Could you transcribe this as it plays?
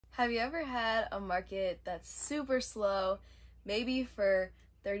Have you ever had a market that's super slow, maybe for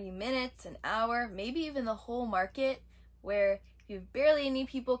 30 minutes, an hour, maybe even the whole market, where you have barely any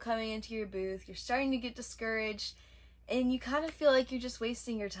people coming into your booth, you're starting to get discouraged, and you kind of feel like you're just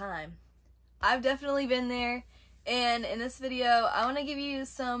wasting your time? I've definitely been there, and in this video, I want to give you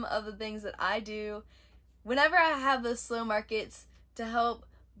some of the things that I do whenever I have those slow markets to help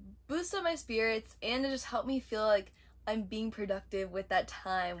boost up my spirits and to just help me feel like I'm being productive with that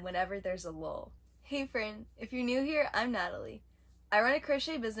time whenever there's a lull. Hey friend, if you're new here, I'm Natalie. I run a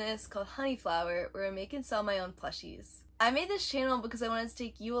crochet business called Honeyflower where I make and sell my own plushies. I made this channel because I wanted to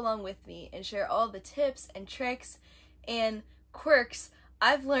take you along with me and share all the tips and tricks and quirks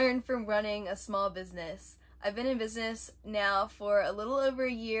I've learned from running a small business. I've been in business now for a little over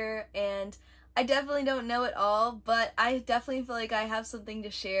a year, and I definitely don't know it all, but I definitely feel like I have something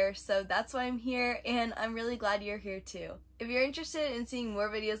to share, so that's why I'm here, and I'm really glad you're here too. If you're interested in seeing more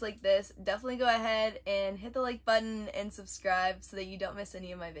videos like this, definitely go ahead and hit the like button and subscribe so that you don't miss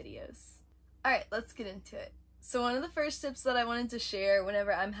any of my videos. Alright, let's get into it. So one of the first tips that I wanted to share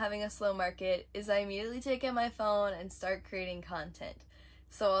whenever I'm having a slow market is I immediately take out my phone and start creating content.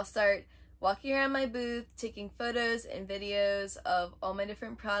 So I'll start walking around my booth, taking photos and videos of all my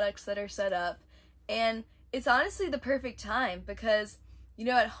different products that are set up, and it's honestly the perfect time because, you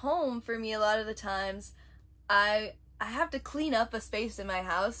know, at home for me a lot of the times I have to clean up a space in my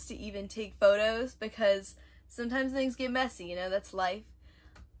house to even take photos because sometimes things get messy, you know, that's life.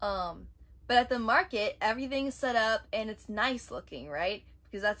 But at the market, everything's set up and it's nice looking, right?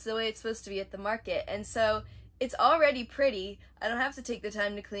 Because that's the way it's supposed to be at the market, and so it's already pretty. I don't have to take the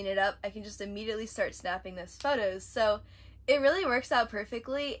time to clean it up. I can just immediately start snapping those photos. So it really works out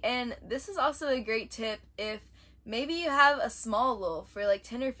perfectly, and this is also a great tip if maybe you have a small lull for like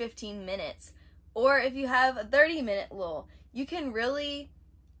 10 or 15 minutes, or if you have a 30-minute lull. You can really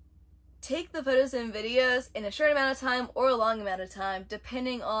take the photos and videos in a short amount of time or a long amount of time,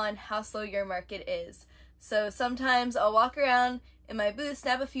 depending on how slow your market is. So sometimes I'll walk around in my booth,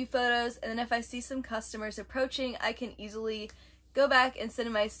 snap a few photos, and then if I see some customers approaching, I can easily go back and sit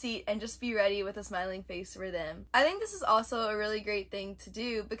in my seat and just be ready with a smiling face for them. I think this is also a really great thing to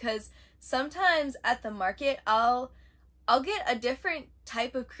do because sometimes at the market I'll get a different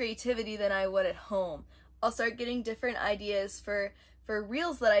type of creativity than I would at home. I'll start getting different ideas for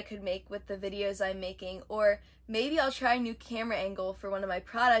reels that I could make with the videos I'm making, or maybe I'll try a new camera angle for one of my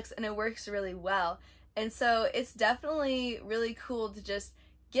products and it works really well. And so it's definitely really cool to just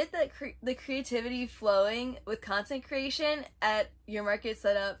get the creativity flowing with content creation at your market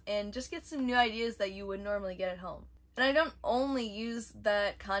setup and just get some new ideas that you would normally get at home. And I don't only use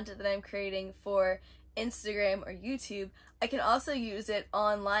the content that I'm creating for Instagram or YouTube, I can also use it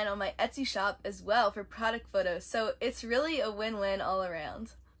online on my Etsy shop as well for product photos, so it's really a win-win all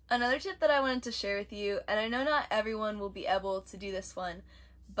around. Another tip that I wanted to share with you, and I know not everyone will be able to do this one,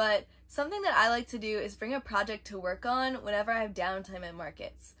 but something that I like to do is bring a project to work on whenever I have downtime at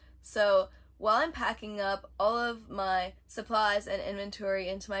markets. So while I'm packing up all of my supplies and inventory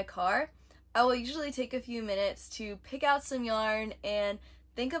into my car, I will usually take a few minutes to pick out some yarn and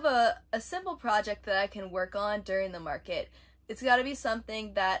think of a simple project that I can work on during the market. It's got to be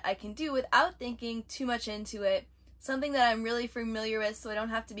something that I can do without thinking too much into it, something that I'm really familiar with so I don't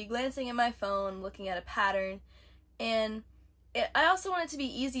have to be glancing at my phone, looking at a pattern. And I also want it to be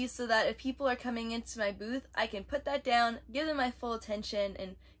easy so that if people are coming into my booth, I can put that down, give them my full attention,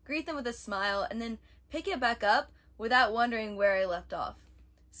 and greet them with a smile, and then pick it back up without wondering where I left off.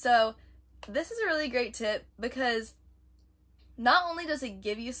 So this is a really great tip because not only does it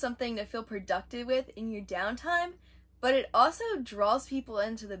give you something to feel productive with in your downtime, but it also draws people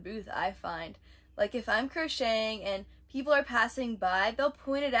into the booth, I find. Like if I'm crocheting and people are passing by, they'll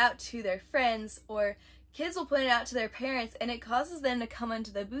point it out to their friends, or kids will point it out to their parents, and it causes them to come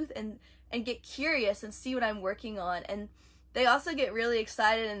into the booth and get curious and see what I'm working on. And they also get really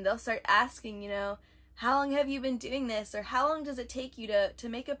excited and they'll start asking, you know, how long have you been doing this? Or how long does it take you to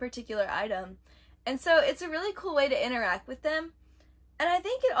make a particular item? And so it's a really cool way to interact with them. And I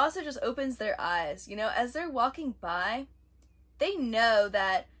think it also just opens their eyes, you know, as they're walking by, they know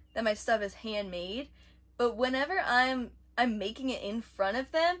that my stuff is handmade, but whenever I'm making it in front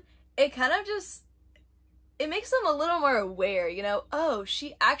of them, it kind of just, it makes them a little more aware, you know, oh,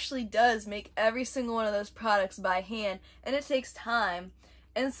 she actually does make every single one of those products by hand, and it takes time.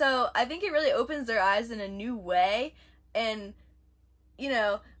 And so I think it really opens their eyes in a new way, and, you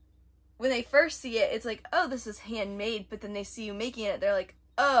know, when they first see it, it's like, oh, this is handmade, but then they see you making it, they're like,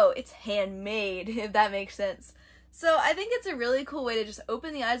 oh, it's handmade, if that makes sense. So I think it's a really cool way to just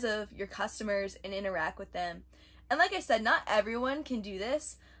open the eyes of your customers and interact with them. And like I said, not everyone can do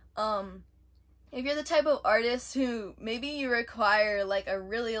this. If you're the type of artist who maybe you require like a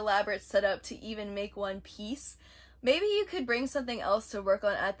really elaborate setup to even make one piece, maybe you could bring something else to work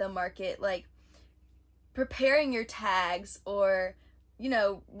on at the market, like preparing your tags, or, you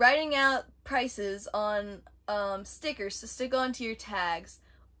know, writing out prices on stickers to stick onto your tags,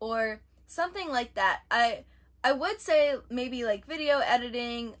 or something like that. I would say maybe like video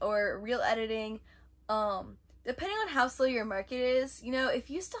editing or reel editing, depending on how slow your market is. You know, if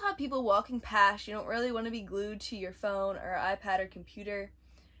you still have people walking past, you don't really want to be glued to your phone or iPad or computer.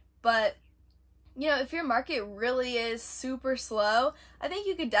 But, you know, if your market really is super slow, I think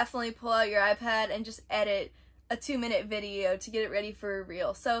you could definitely pull out your iPad and just edit a 2-minute video to get it ready for a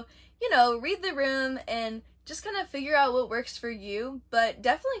reel. So, you know, read the room and just kind of figure out what works for you, but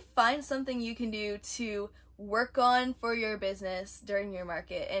definitely find something you can do to work on for your business during your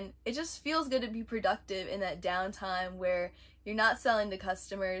market. And it just feels good to be productive in that downtime where you're not selling to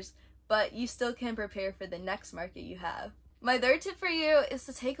customers, but you still can prepare for the next market you have. My third tip for you is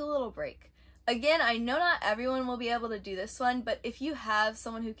to take a little break. Again, I know not everyone will be able to do this one, but if you have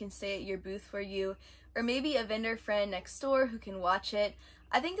someone who can stay at your booth for you, or maybe a vendor friend next door who can watch it,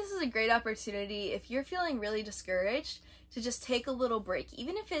 I think this is a great opportunity if you're feeling really discouraged to just take a little break,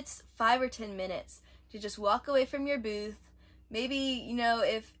 even if it's 5 or 10 minutes, to just walk away from your booth. Maybe, you know,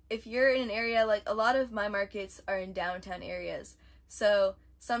 if you're in an area, like a lot of my markets are in downtown areas, so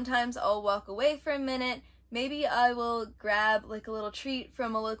sometimes I'll walk away for a minute. Maybe I will grab like a little treat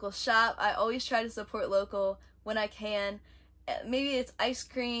from a local shop. I always try to support local when I can. Maybe it's ice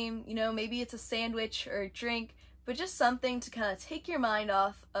cream, you know, maybe it's a sandwich or a drink, but just something to kind of take your mind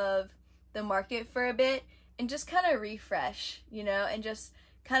off of the market for a bit and just kind of refresh, you know, and just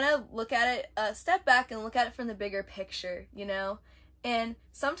kind of look at it, step back and look at it from the bigger picture, you know. And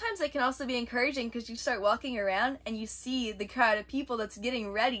sometimes it can also be encouraging because you start walking around and you see the crowd of people that's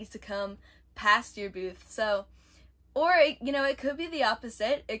getting ready to come past your booth. So, or, you know, it could be the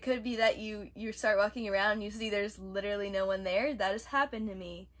opposite. It could be that you start walking around and you see there's literally no one there. That has happened to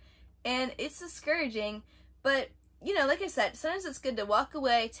me. And it's discouraging, but, you know, like I said, sometimes it's good to walk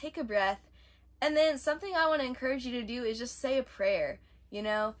away, take a breath, and then something I want to encourage you to do is just say a prayer, you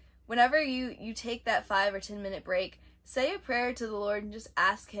know. Whenever you take that 5 or 10 minute break, say a prayer to the Lord and just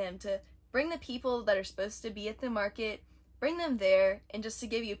ask Him to bring the people that are supposed to be at the market, bring them there, and just to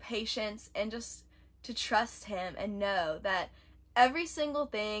give you patience and just to trust Him and know that every single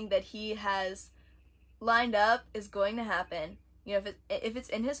thing that He has lined up is going to happen. You know, if it's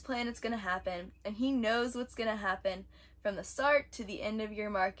in His plan, it's going to happen, and He knows what's going to happen from the start to the end of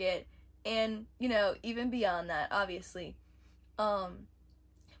your market, and, you know, even beyond that, obviously.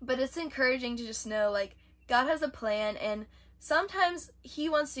 But it's encouraging to just know, like, God has a plan, and sometimes He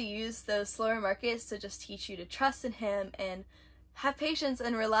wants to use those slower markets to just teach you to trust in Him and have patience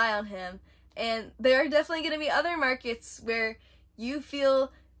and rely on Him. And there are definitely going to be other markets where you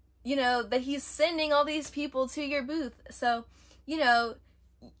feel, you know, that He's sending all these people to your booth. So, you know,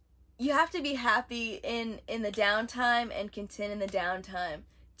 you have to be happy in the downtime and content in the downtime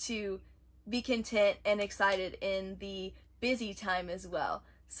to be content and excited in the busy time as well.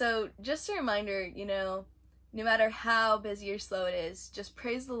 So just a reminder, you know, no matter how busy or slow it is, just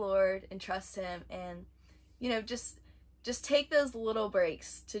praise the Lord and trust Him, and, you know, just take those little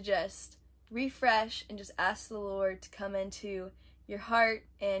breaks to just refresh and just ask the Lord to come into your heart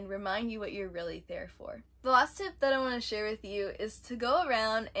and remind you what you're really there for. The last tip that I want to share with you is to go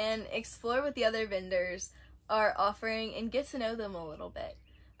around and explore what the other vendors are offering and get to know them a little bit.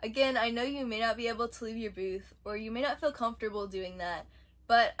 Again, I know you may not be able to leave your booth, or you may not feel comfortable doing that,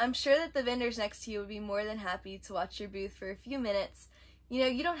 but I'm sure that the vendors next to you would be more than happy to watch your booth for a few minutes. You know,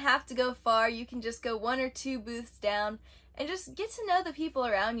 you don't have to go far. You can just go 1 or 2 booths down and just get to know the people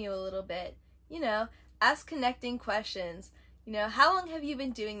around you a little bit. You know, ask connecting questions. You know, how long have you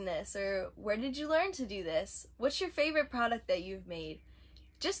been doing this? Or where did you learn to do this? What's your favorite product that you've made?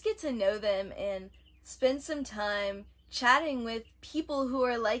 Just get to know them and spend some time chatting with people who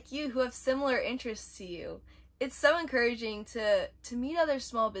are like you, who have similar interests to you. It's so encouraging to meet other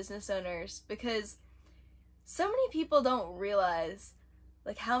small business owners, because so many people don't realize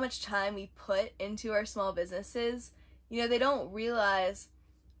like how much time we put into our small businesses. You know, they don't realize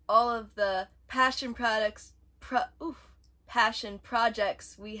all of the passion projects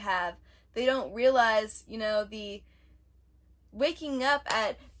we have. They don't realize, you know, the waking up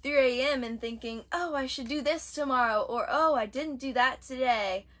at 3 a.m. and thinking, oh, I should do this tomorrow, or oh, I didn't do that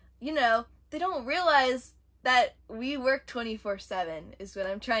today. You know, they don't realize that we work 24/7 is what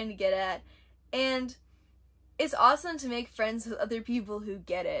I'm trying to get at. And it's awesome to make friends with other people who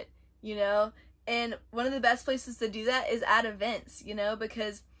get it, you know? And one of the best places to do that is at events, you know,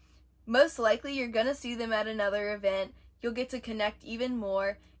 because most likely you're gonna see them at another event. You'll get to connect even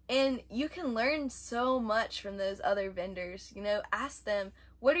more, and you can learn so much from those other vendors. You know, ask them,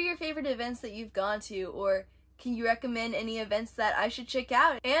 what are your favorite events that you've gone to, or can you recommend any events that I should check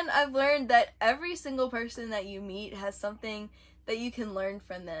out? And I've learned that every single person that you meet has something that you can learn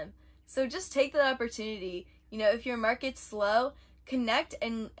from them. So just take that opportunity. You know, if your market's slow, connect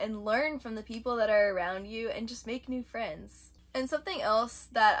and learn from the people that are around you and just make new friends. And something else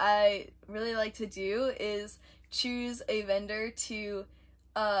that I really like to do is choose a vendor to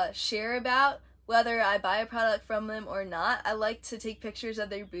share about, whether I buy a product from them or not. I like to take pictures of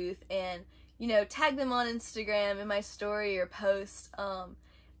their booth and, you know, tag them on Instagram in my story or post,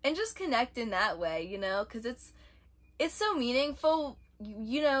 and just connect in that way, you know, because it's so meaningful.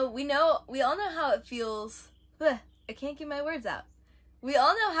 You know, we all know how it feels. I can't get my words out. We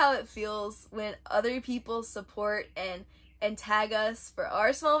all know how it feels when other people support and tag us for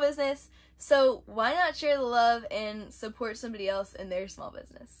our small business. So why not share the love and support somebody else in their small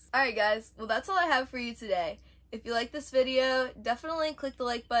business? Alright guys, well that's all I have for you today. If you like this video, definitely click the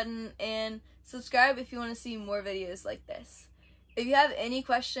like button and subscribe if you want to see more videos like this. If you have any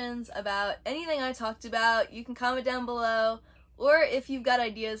questions about anything I talked about, you can comment down below, or if you've got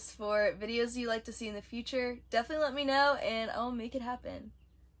ideas for videos you'd like to see in the future, definitely let me know and I'll make it happen.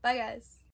 Bye guys!